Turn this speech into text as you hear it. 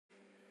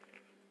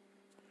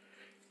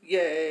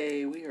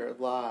Yay, we are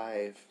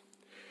live.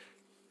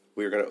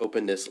 We're going to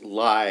open this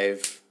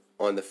live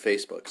on the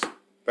Facebooks,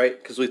 right?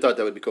 Because we thought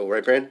that would be cool,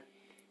 right, Brandon?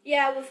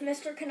 Yeah, with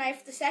Mr.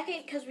 Knife the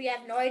second, because we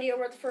have no idea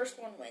where the first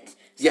one wins.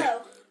 Yeah,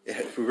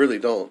 we really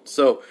don't.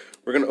 So,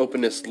 we're going to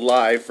open this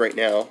live right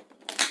now.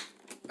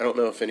 I don't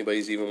know if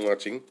anybody's even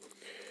watching.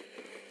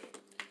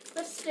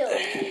 But still,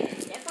 you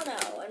never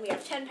know. And we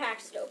have 10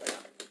 packs to open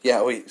up.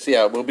 Yeah,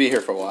 we'll be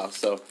here for a while,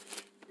 so.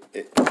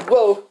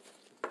 Whoa!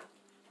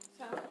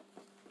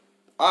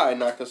 I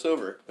knocked us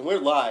over, and we're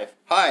live.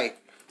 Hi!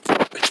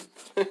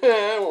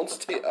 I won't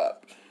stay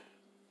up.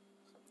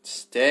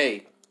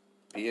 Stay.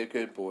 Be a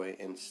good boy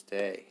and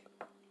stay.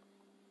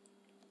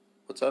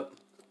 What's up?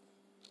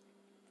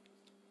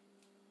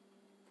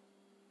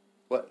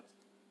 What?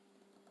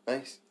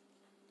 Nice.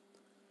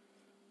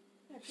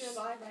 If you're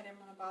live, I didn't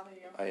want to bother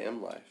you. I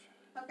am live.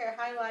 Okay,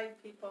 hi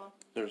live people.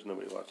 There's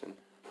nobody watching.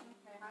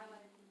 Okay, hi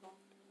live people.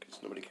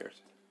 Because nobody cares.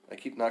 I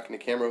keep knocking the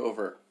camera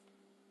over.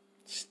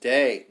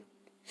 Stay.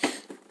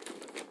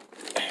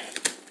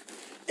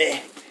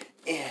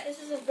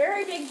 This is a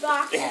very big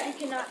box that you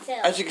cannot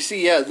tell. As you can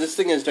see, yeah, this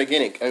thing is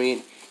gigantic. I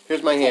mean,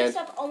 here's my It hand.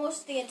 takes up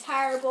almost the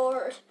entire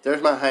board.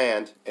 There's my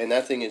hand, and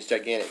that thing is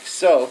gigantic.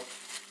 So,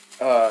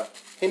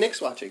 hey, Nick's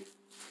watching.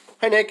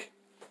 Hi, Nick.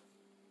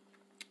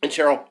 And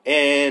Cheryl,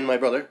 and my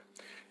brother.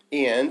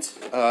 And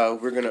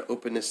we're going to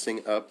open this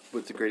thing up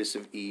with the greatest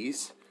of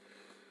ease.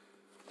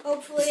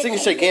 Hopefully, This thing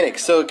is gigantic.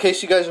 So, in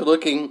case you guys are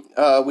looking,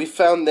 we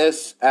found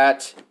this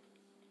at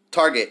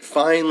Target,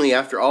 finally,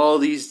 after all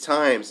these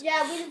times.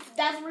 Yeah,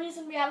 that's the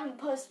reason we haven't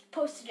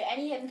posted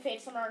any Hidden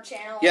Fates on our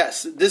channel.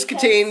 Yes, this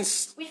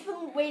contains... We've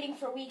been waiting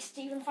for weeks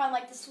to even find,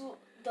 like,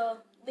 the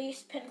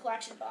least pin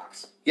collection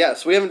box.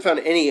 Yes, we haven't found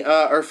any.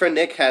 Our friend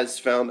Nick has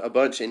found a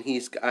bunch, and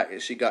he's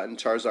actually gotten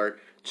Charizard,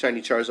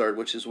 Shiny Charizard,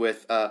 which is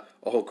with a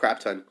whole crap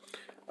ton.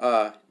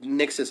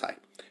 Nick says hi.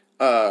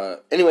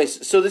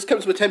 Anyways, so this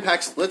comes with 10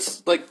 packs.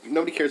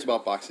 Nobody cares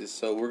about boxes,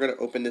 so we're going to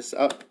open this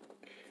up.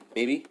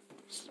 Maybe.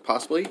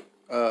 Possibly.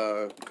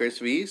 Greatest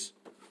of ease?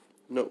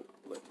 No.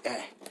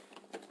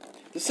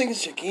 This thing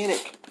is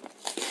gigantic.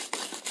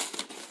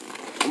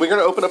 And we're going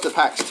to open up the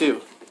packs,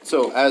 too.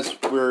 So, as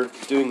we're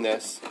doing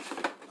this,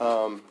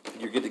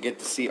 you're good to get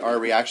to see our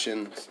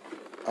reactions.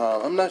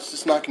 I'm not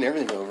just knocking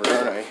everything over,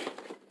 aren't I?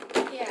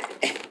 Yeah.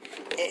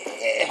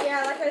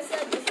 Yeah, like I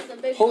said, this is a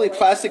big Holy boy.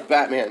 plastic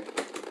Batman.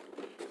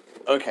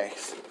 Okay.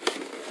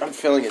 I'm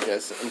feeling at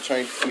this. I'm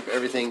trying to keep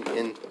everything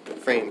in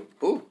frame.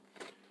 Ooh.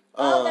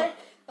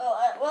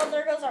 Well,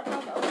 there goes our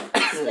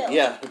promo. Still.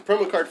 Yeah, the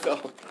promo card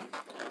fell.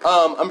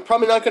 I'm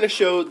probably not going to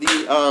show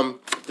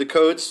the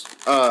codes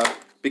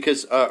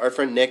because our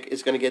friend Nick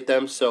is going to get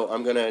them. So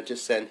I'm going to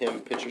just send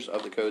him pictures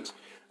of the codes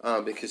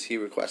because he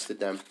requested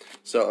them.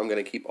 So I'm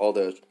going to keep all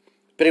those.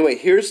 But anyway,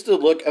 here's the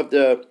look of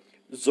the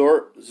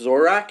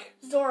Zoroark.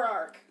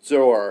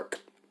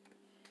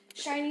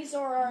 Shiny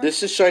Zoroark.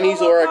 This is Shiny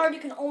Zoroark. Card, you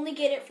can only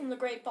get it from the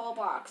Great Ball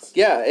box.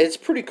 Yeah, it's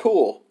pretty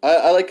cool.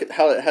 I like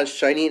how it has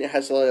shiny and it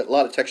has a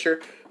lot of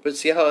texture. But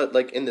see how it,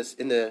 like,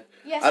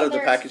 out of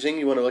the packaging,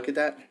 you want to look at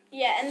that?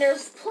 Yeah, and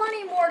there's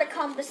plenty more to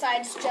come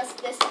besides just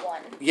this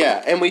one.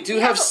 Yeah, and we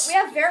have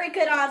very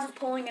good odds of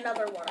pulling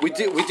another one. We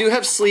do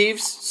have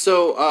sleeves,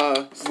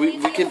 so we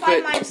can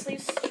find my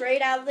sleeves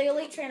straight out of the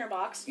Elite Trainer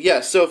box. Yeah,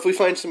 so if we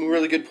find some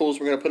really good pulls,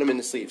 we're gonna put them in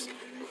the sleeves.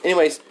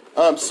 Anyways,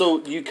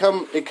 so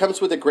it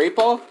comes with a great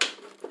ball,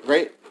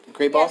 right?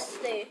 Great ball, yes,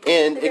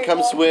 and it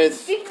comes with.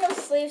 Speaking of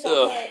sleeves,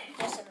 I'll put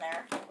this in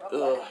there.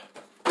 Real quick.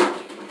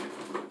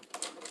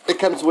 It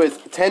comes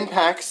with 10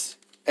 packs,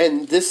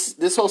 and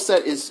this whole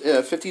set is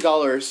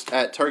 $50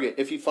 at Target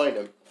if you find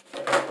them,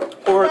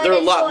 or they're a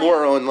lot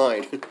more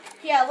online.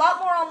 Yeah, a lot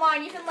more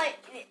online. Even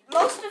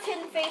most of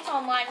Hidden Fates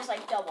online is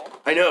like double.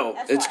 I know,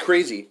 it's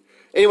crazy.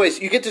 Anyways,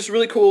 you get this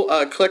really cool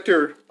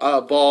collector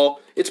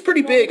ball. It's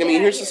pretty big. I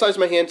mean, here's the size of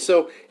my hand.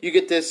 So you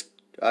get this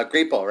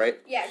great ball, right?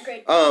 Yeah,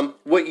 great ball.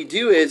 What you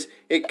do is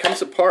it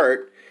comes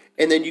apart.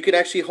 And then you can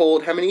actually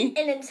hold how many?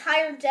 An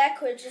entire deck,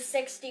 which is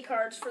 60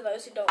 cards for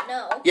those who don't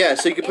know. Yeah,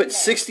 so you can put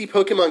 60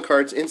 Pokemon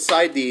cards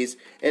inside these,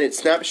 and it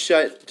snaps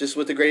shut just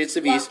with the greatest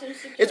of ease.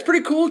 It's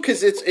pretty cool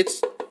because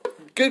it's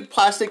good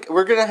plastic.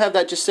 We're going to have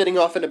that just sitting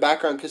off in the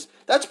background because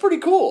that's pretty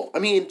cool. I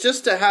mean,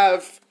 just to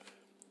have,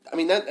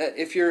 that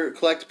if you're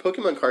collecting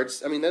Pokemon cards,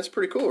 that's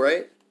pretty cool,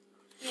 right?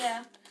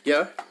 Yeah.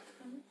 Yeah?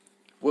 Mm-hmm.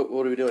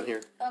 What are we doing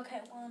here?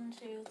 Okay, 1,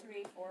 2,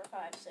 3, 4,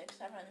 5, 6,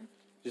 7.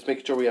 Just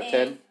making sure we have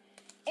 10?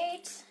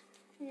 8,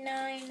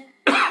 9,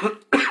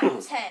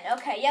 10.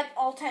 Okay, yep,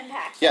 all 10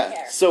 packs.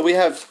 Yeah, so we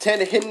have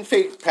 10 Hidden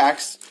Fate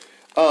packs.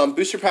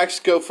 Booster packs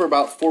go for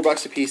about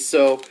 $4 a piece.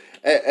 So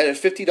at a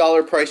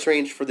 $50 price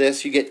range for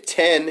this, you get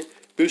 10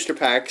 booster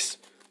packs,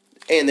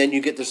 and then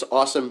you get this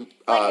awesome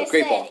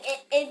great ball.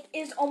 It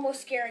is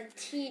almost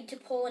guaranteed to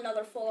pull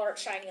another full art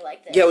shiny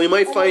like this. Yeah, we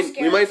might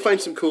find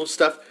some cool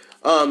stuff.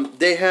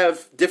 They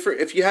have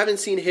different. If you haven't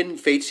seen Hidden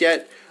Fates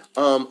yet.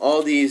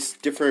 All these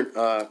different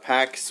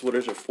packs. What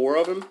is there? 4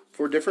 of them?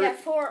 4 different.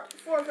 Yeah, four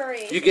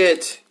variations.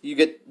 You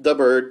get the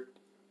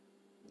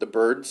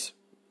birds.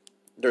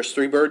 There's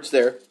 3 birds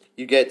there.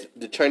 You get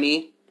the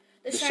Chinese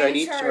The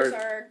shiny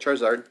Charizard.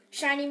 Charizard.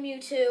 Shiny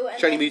Mewtwo. And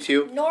Shiny then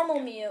Mewtwo. Normal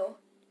Mew.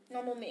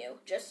 Normal Mew.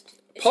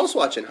 Paul's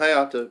watching. Hi,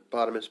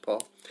 Optimus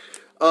Paul.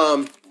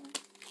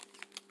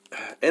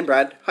 And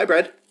Brad. Hi,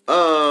 Brad.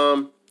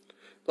 A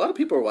lot of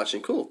people are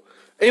watching. Cool.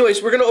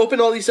 Anyways, we're going to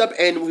open all these up,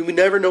 and we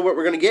never know what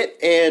we're going to get,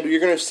 and you're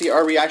going to see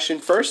our reaction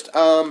first.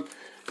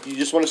 You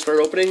just want to start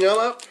opening them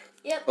up?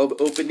 Yep.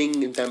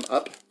 Opening them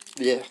up?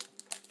 Yeah.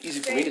 Easy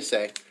for me to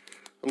say.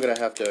 I'm going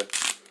to have to...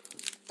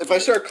 If I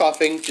start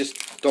coughing,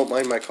 just don't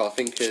mind my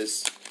coughing,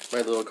 because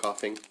my little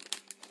coughing.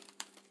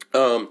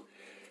 Card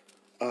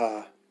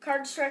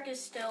Trick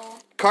is still...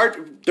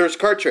 There's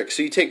card tricks.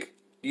 So you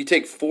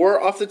take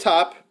 4 off the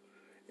top,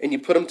 and you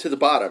put them to the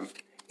bottom.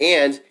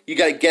 And you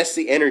got to guess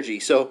the energy.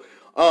 So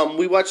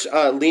we watched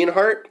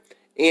Leonhardt,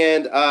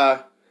 and...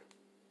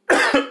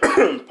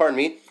 pardon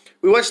me.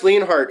 We watched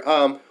Leonhardt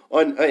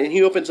and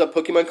he opens up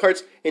Pokemon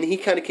cards, and he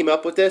kind of came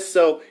up with this.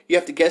 So you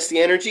have to guess the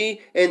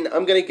energy, and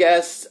I'm going to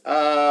guess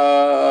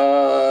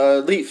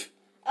Leaf.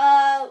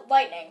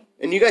 Lightning.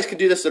 And you guys can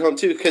do this at home,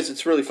 too, because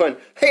it's really fun.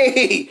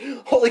 Hey!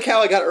 Holy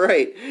cow, I got it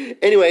right.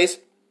 Anyways,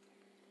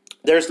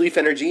 there's Leaf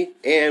Energy,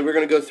 and we're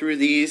going to go through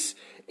these.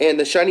 And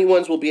the shiny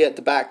ones will be at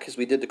the back, because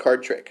we did the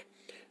card trick.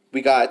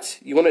 We got...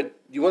 You want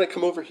to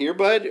come over here,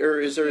 bud? Or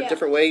is there a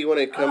different way you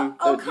want to come...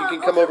 you can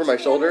come over my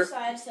shoulder.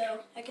 Side so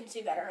I can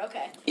see better.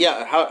 Okay.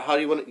 Yeah, how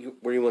do you want to...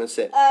 Where do you want to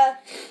sit?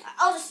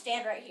 I'll just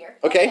stand right here.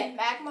 Okay.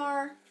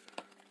 Magmar.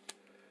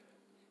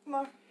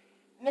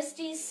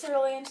 Misty's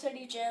Cerulean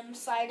City Gym.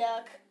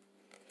 Psyduck.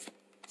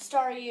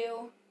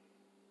 Staryu.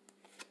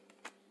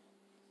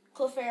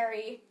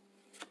 Clefairy.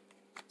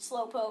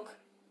 Slowpoke.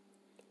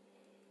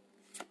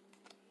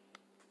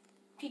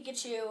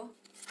 Pikachu.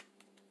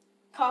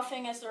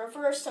 Coughing as the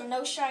reverse, so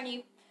no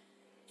shiny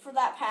for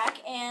that pack.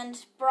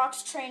 And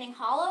Brock's Training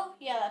Hollow.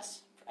 Yeah,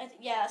 that's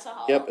a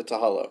hollow. Yep, it's a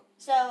hollow.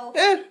 So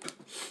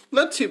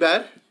not too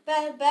bad.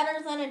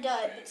 Better than a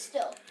dud, but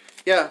still.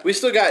 Yeah, we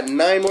still got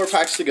 9 more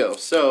packs to go.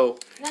 So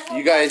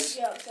you guys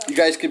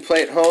can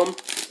play at home,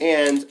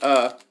 and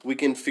we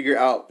can figure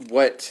out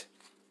what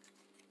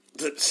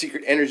the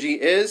secret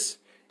energy is.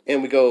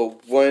 And we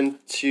go 1,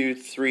 2,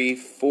 3,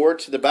 4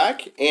 to the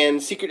back,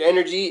 and secret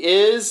energy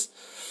is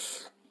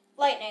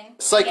Lightning.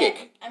 Psychic.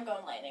 Again. I'm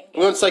going Lightning.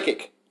 I'm going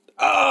Psychic.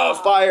 Oh,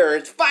 fire!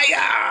 It's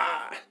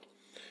fire!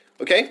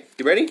 Okay,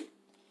 you ready?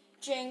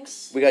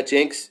 Jinx. We got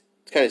Jinx.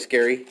 It's kind of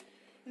scary.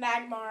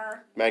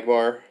 Magmar.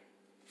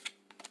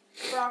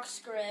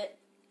 Brock's Grit.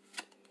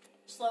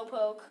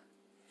 Slowpoke.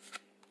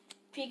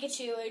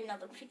 Pikachu.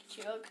 Another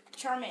Pikachu.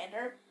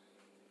 Charmander.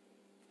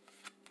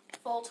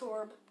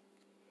 Voltorb.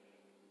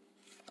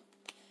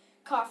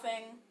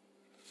 Coughing.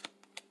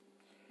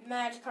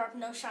 Magikarp.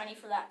 No shiny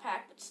for that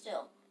pack, but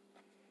still.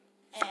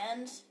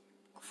 And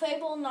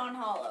Fable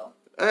non-hollow.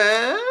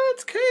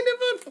 It's kind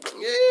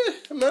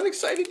of I'm not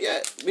excited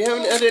yet. We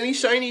haven't had any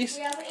shinies.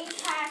 We have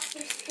 8 packs,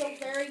 but still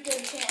very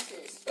good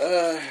chances.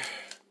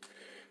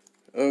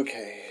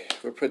 Okay.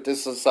 We'll put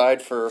this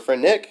aside for our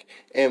friend Nick,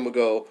 and we'll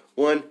go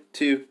 1,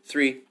 2,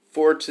 3,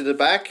 4 to the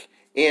back,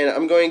 and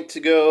I'm going to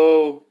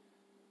go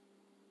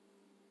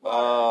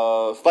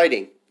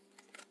fighting.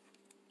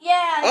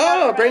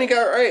 Yeah. Brandon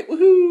got it right.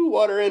 Woohoo!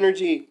 Water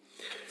energy.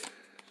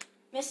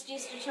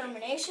 Misty's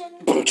Determination.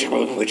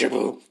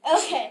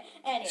 Okay,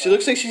 Anyway. she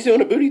looks like she's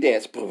doing a booty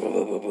dance.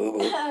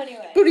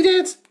 Anyway. Booty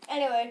dance.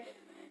 Anyway.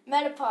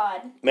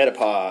 Metapod.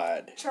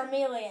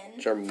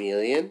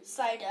 Charmeleon.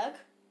 Psyduck.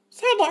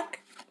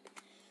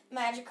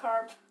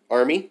 Magikarp.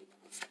 Army.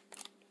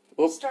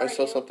 Oh, I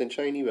saw Staryu. something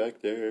shiny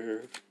back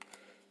there.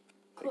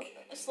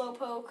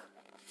 Slowpoke.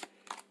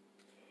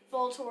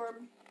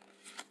 Voltorb.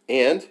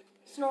 And?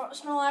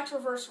 Snorlax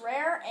Reverse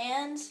Rare.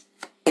 And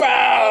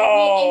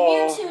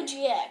Bow! Mewtwo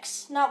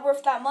GX. Not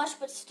worth that much,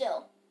 but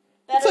still.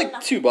 It's like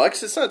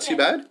 $2. It's not too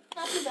bad.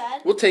 Not too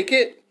bad. We'll take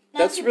it.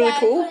 That's really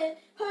cool.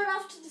 Put it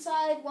off to the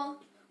side. Will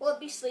it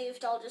be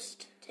sleeved? I'll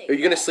just take it. Are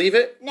you gonna sleeve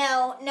it?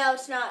 No,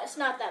 it's not. It's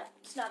not that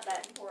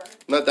important.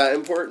 Not that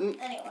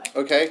important. Anyway.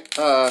 Okay.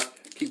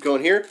 Keep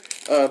going here.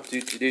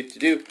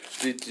 Do.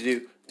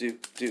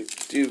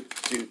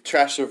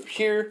 Trash over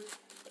here.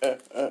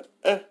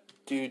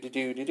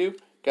 Do.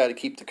 Gotta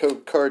keep the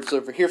code cards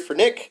over here for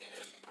Nick.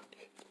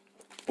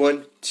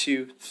 1,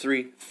 2,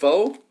 3,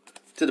 foe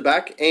to the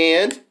back,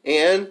 and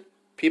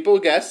people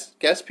guess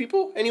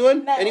people.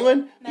 Anyone? Metal.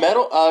 Anyone?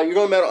 Metal. You're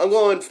going metal. I'm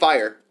going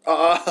fire.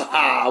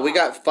 We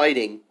got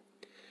fighting.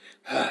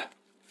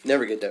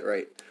 Never get that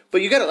right,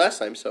 but you got it last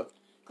time, so.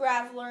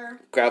 Graveler.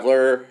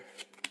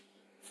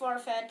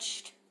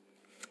 Farfetch'd.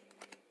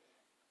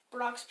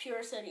 Brock's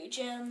Pure City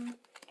Gym.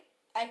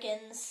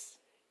 Ekans.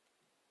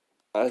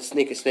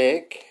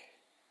 Snake.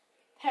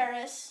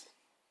 Paris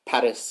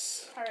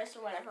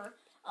or whatever.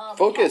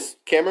 Focus.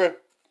 Camera.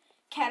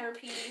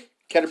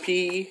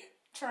 Caterpie.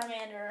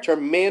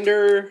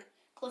 Charmander.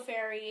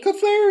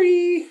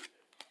 Clefairy.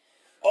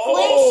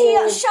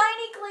 Oh!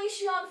 Shiny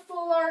Glaceon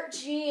Full Art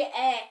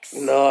GX.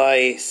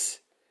 Nice.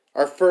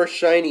 Our first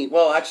shiny.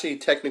 Well, actually,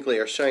 technically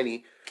our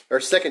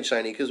second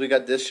shiny, because we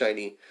got this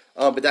shiny.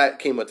 But that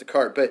came with the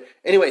card. But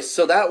anyway,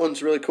 so that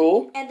one's really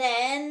cool. And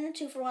then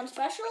 2-for-1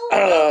 special.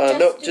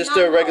 No, just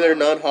a regular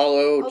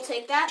non-hollow I'll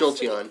take that.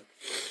 Jolteon.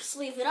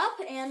 Sleeve it up,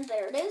 and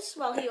there it is.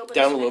 While he opens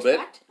Down the a little next bit.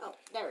 pack. Oh,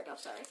 there we go.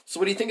 Sorry. So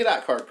what do you think of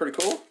that card? Pretty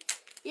cool.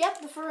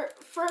 Yep, the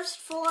first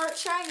full art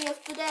shiny of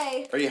the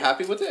day. Are you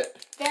happy with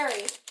it?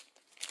 Very.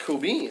 Cool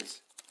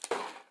beans.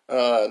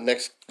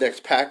 Next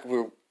pack,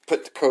 we'll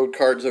put the code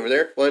cards over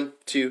there. 1,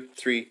 2,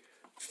 3,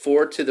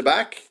 4 to the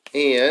back,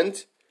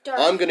 and Dark.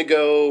 I'm gonna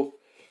go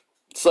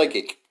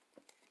Psychic.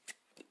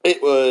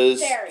 It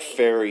was Fairy.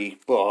 Fairy.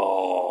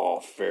 Oh,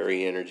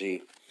 Fairy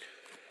energy.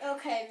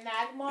 Okay,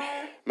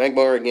 Magmar,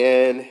 Magmar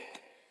again.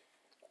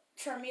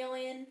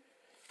 Charmeleon,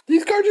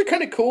 These cards are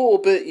kind of cool,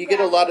 but you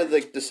get a lot of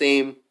the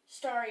same.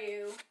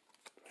 Staryu,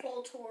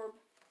 Voltorb.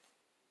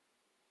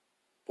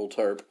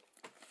 Voltorb.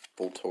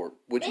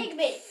 Would you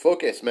Big.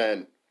 focus,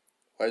 man?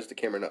 Why is the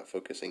camera not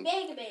focusing?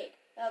 Big. Okay.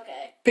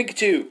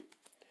 Pikachu.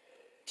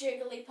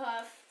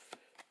 Jigglypuff,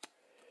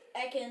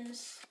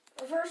 Ekans,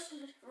 reverse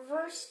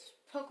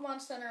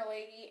Pokemon Center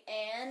Lady,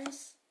 and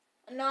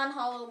a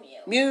non-hollow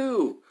Mew.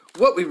 Mew.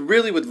 What we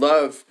really would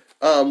love,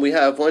 we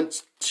have 1,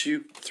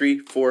 2, 3,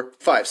 4,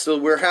 5. So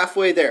we're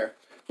halfway there.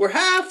 We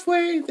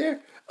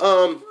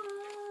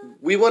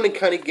want to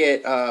kind of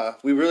get,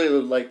 we really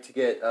would like to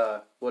get,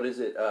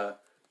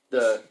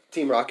 the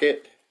Team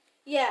Rocket.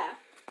 Yeah,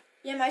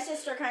 my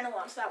sister kind of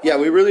wants that one. Yeah,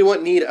 we really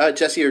need a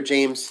Jesse or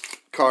James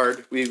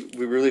card. We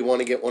really want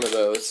to get one of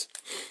those.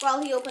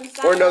 While he opens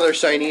that Or another up,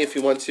 shiny if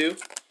you want to.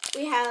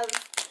 We have,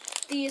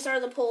 these are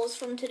the pulls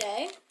from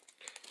today.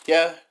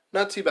 Yeah,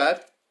 not too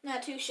bad.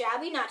 Not too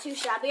shabby.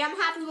 I'm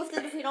happy with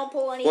it if we don't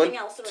pull anything 1,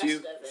 else the rest 2,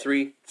 of it.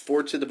 3,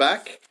 4 to the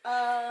back.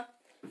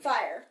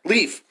 Fire.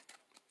 Leaf.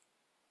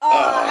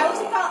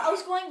 I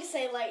was going to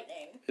say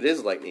lightning. It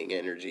is lightning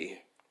energy.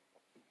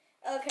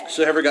 Okay.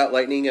 So ever got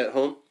lightning at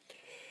home?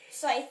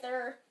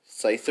 Scyther,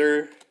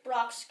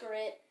 Brock's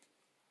Grit,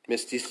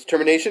 Misty's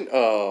Determination.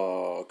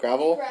 Oh,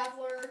 Gravel.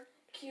 Graveler,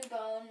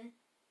 Cubone,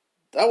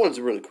 That one's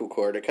a really cool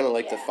card. I kind of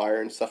like the Yeah.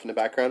 fire and stuff in the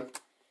background.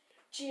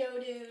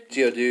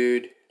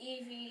 Geodude,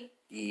 Eevee.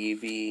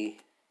 Eevee,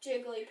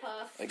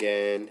 Jigglypuff,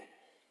 Again.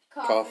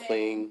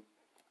 Koffling.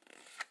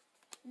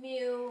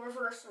 Mew,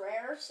 reverse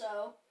rare,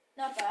 so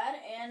not bad,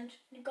 and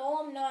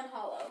Golem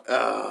non-hollow.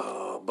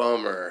 Oh,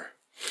 bummer.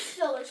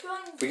 Still, they're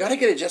going. We gotta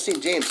get a Jesse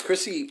and James.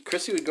 Chrissy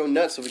would go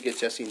nuts if we get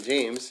Jesse and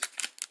James.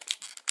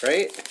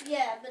 Right?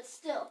 Yeah, but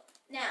still.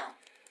 Now.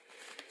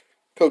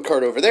 Code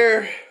card over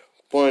there.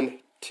 1,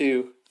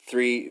 2,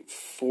 3,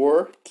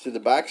 4 to the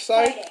back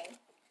side. Fighting.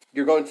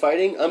 You're going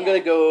fighting? I'm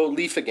gonna go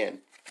Leaf again.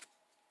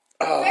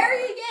 Oh,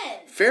 Fairy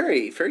again.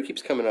 Fairy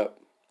keeps coming up.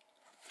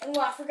 And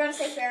what, if we're gonna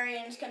say fairy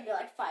and it's gonna be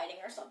like fighting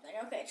or something.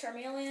 Okay,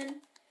 Charmeleon,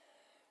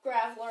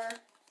 Graveler,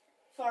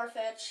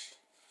 Farfetch'd,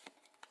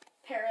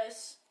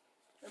 Paris,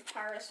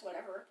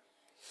 whatever,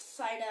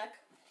 Psyduck,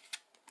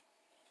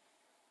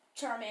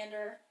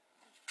 Charmander,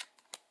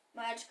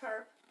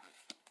 Magikarp,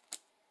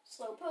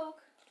 Slowpoke,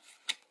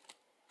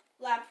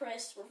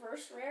 Lapras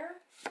reverse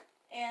rare,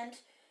 and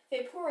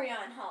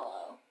Vaporeon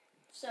hollow.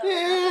 So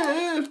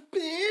Yeah.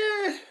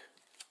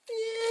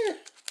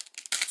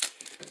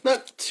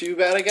 Not too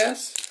bad, I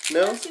guess.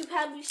 No? not too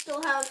bad. We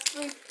still have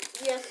three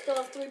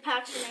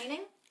packs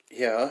remaining.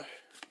 Yeah.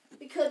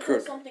 We could Crook.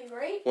 pull something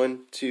great.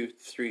 1, 2,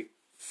 3,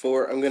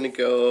 4. I'm gonna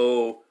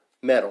go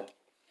Metal.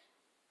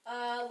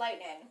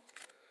 Lightning.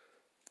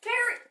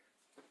 Fairy.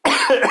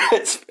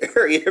 It's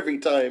Fairy every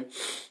time.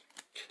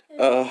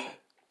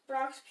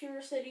 Brock's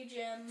Pure City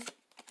Gym,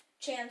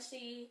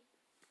 Chansey,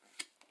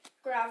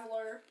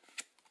 Graveler,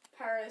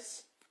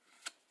 Paris,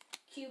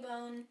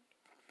 Cubone,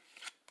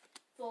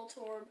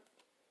 Voltorb,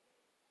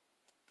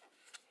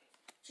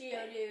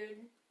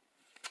 Geodude,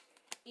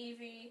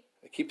 Eevee.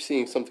 I keep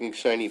seeing something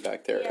shiny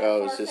back there. Yeah,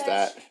 Oh, it's just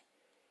that.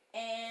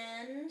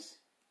 And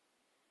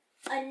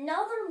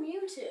another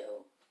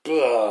Mewtwo.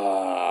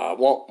 Womp,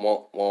 womp,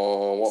 womp,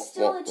 womp,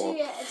 Still a womp, womp.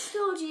 GX. It's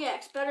still a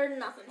GX. Better than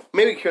nothing.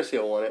 Maybe Chrissy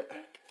will want it.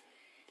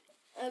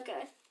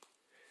 Okay.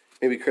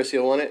 Maybe Chrissy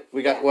will want it.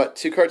 We got, Yeah. what,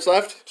 2 cards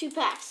left? 2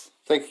 packs.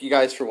 Thank you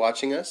guys for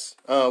watching us.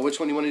 Which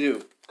one do you want to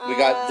do? We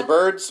got the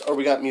birds or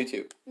we got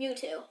Mewtwo?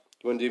 Mewtwo. You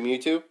want to do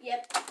Mewtwo?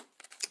 Yep.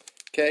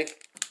 Okay.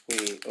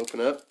 We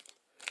open up.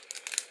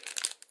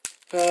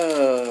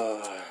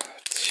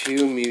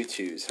 2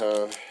 Mewtwo's,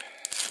 huh?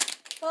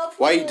 Hopefully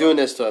Why are you doing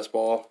this to us,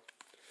 Ball?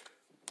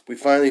 We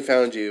finally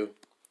found you.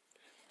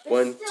 But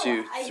 1, still,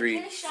 2, I 3,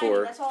 get a shiny,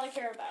 4. That's all I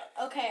care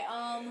about. Okay,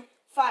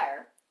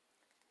 fire.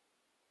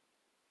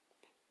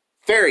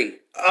 Fairy!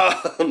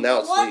 Oh, now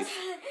it's What? Leaf.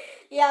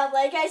 Yeah,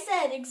 like I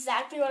said,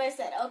 exactly what I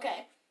said.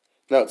 Okay.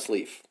 Now it's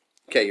Leaf.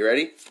 Okay, you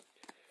ready?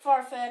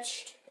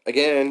 Farfetch'd,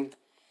 Again.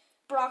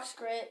 Brock's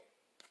Grit,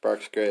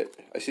 Brock's Grit.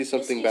 I see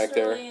something Misty back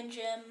there. Cerulean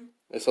Gym,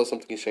 I saw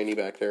something shiny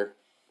back there.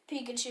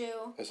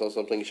 Pikachu. I saw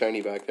something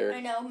shiny back there.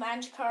 I know,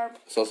 Magikarp,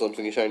 I saw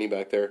something shiny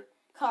back there.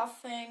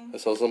 Coughing, I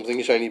saw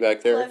something shiny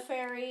back there.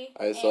 Clefairy,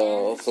 I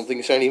saw and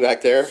something shiny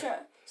back there.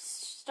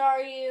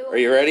 Staryu. Are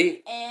you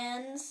ready?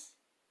 And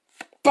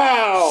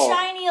Bow!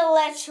 Shiny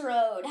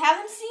Electrode.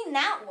 Haven't seen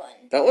that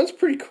one. That one's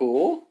pretty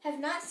cool. Have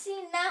not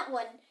seen that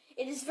one.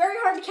 It is very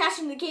hard to catch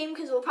in the game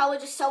because it will probably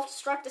just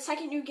self-destruct the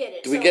second you get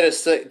it. Do we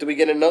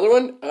get another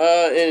one?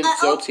 And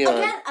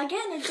Jolteon.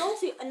 Again,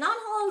 a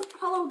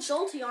non-hollow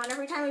Jolteon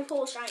every time we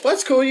pull a shiny. Well,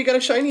 that's cool. You got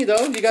a shiny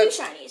though. You got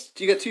 2 shinies.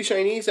 You got 2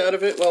 shinies out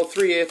of it. Well,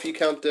 3 if you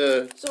count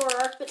the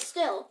Zoroark, but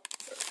still.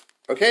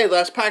 Okay,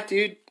 last pack,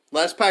 dude.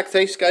 Last pack.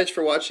 Thanks, guys,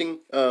 for watching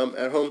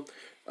at home.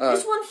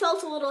 This one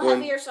felt a little 1,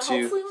 heavier, so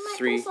 2, hopefully we might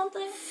 3, pull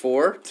something.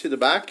 4 to the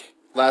back.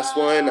 Last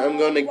one. I'm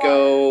gonna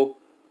go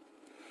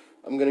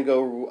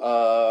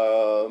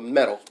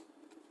metal.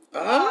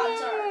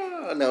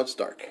 Now it's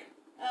dark.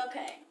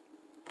 Okay.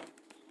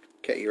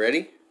 Okay, you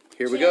ready?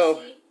 Here we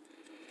go.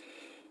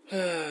 Chansey,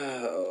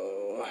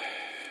 Oh.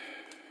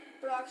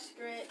 Brock's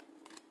Grit,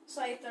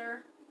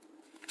 Scyther,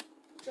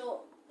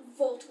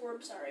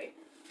 Voltorb, sorry,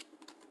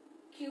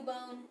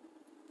 Cubone,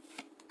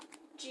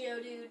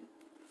 Geodude,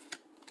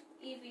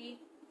 Eevee,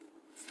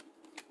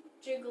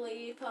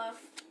 Jigglypuff,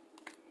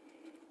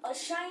 a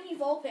shiny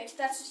Vulpix.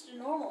 That's just a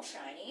normal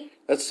shiny.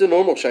 That's the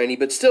normal shiny,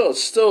 but still,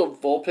 it's still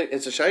Vulpix.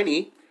 It's a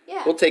shiny.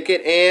 Yeah. We'll take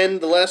it.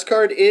 And the last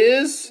card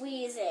is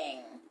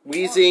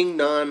Weezing.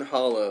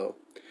 non-hollow.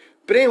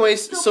 But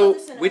anyways, Still so put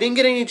this in we a- didn't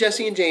get any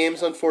Jesse and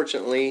James,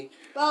 unfortunately.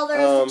 Well,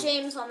 there's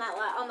James on that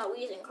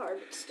Weezing card,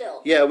 but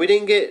still. Yeah, we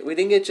didn't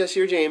get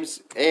Jesse or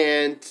James,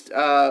 and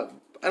I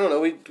don't know.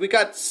 We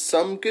got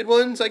some good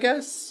ones, I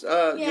guess.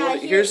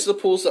 Here's the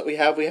pools that we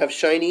have. We have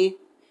shiny.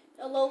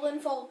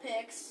 Alolan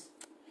Vulpix,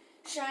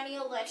 Shiny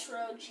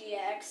Electrode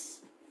GX,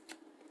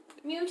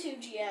 Mewtwo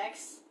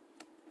GX,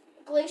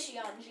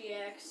 Glaceon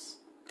GX,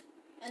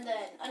 and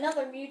then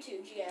another Mewtwo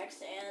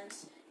GX,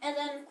 and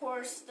then of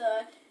course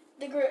the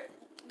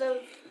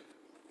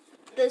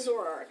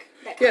Zoroark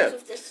that comes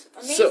with this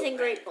amazing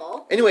Great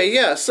Ball. Anyway,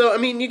 yeah. So I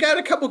mean, you got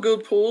a couple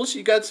good pools.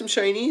 You got some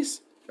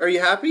shinies. Are you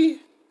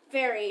happy?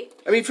 Very.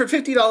 I mean, for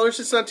 $50,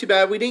 it's not too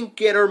bad. We didn't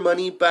get our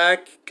money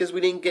back because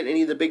we didn't get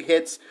any of the big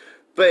hits.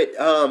 But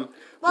well,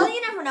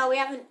 you never know. We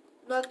haven't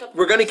looked up.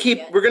 We're gonna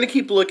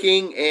keep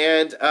looking,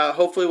 and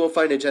hopefully we'll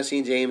find a Jesse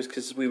and James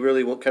because we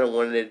really kind of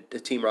wanted a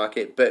Team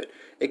Rocket. But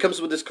it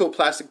comes with this cool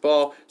plastic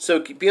ball, so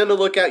be on the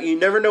lookout. You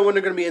never know when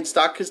they're gonna be in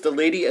stock because the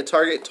lady at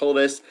Target told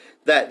us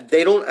that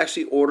they don't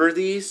actually order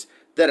these.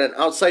 That an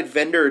outside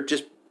vendor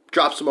just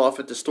drops them off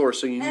at the store,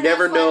 so you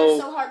never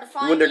know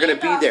when they're gonna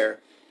be there.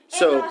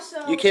 So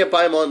you can't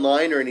buy them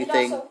online or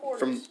anything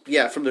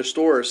from their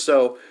stores.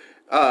 So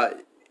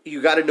you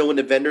got to know when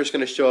the vendor's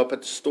going to show up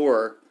at the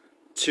store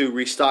to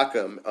restock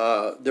them.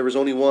 There was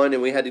only one,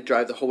 and we had to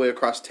drive the whole way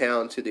across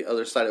town to the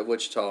other side of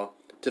Wichita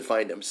to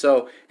find them.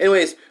 So,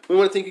 anyways, we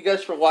want to thank you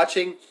guys for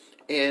watching,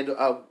 and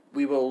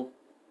we will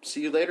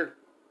see you later.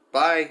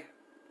 Bye.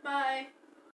 Bye.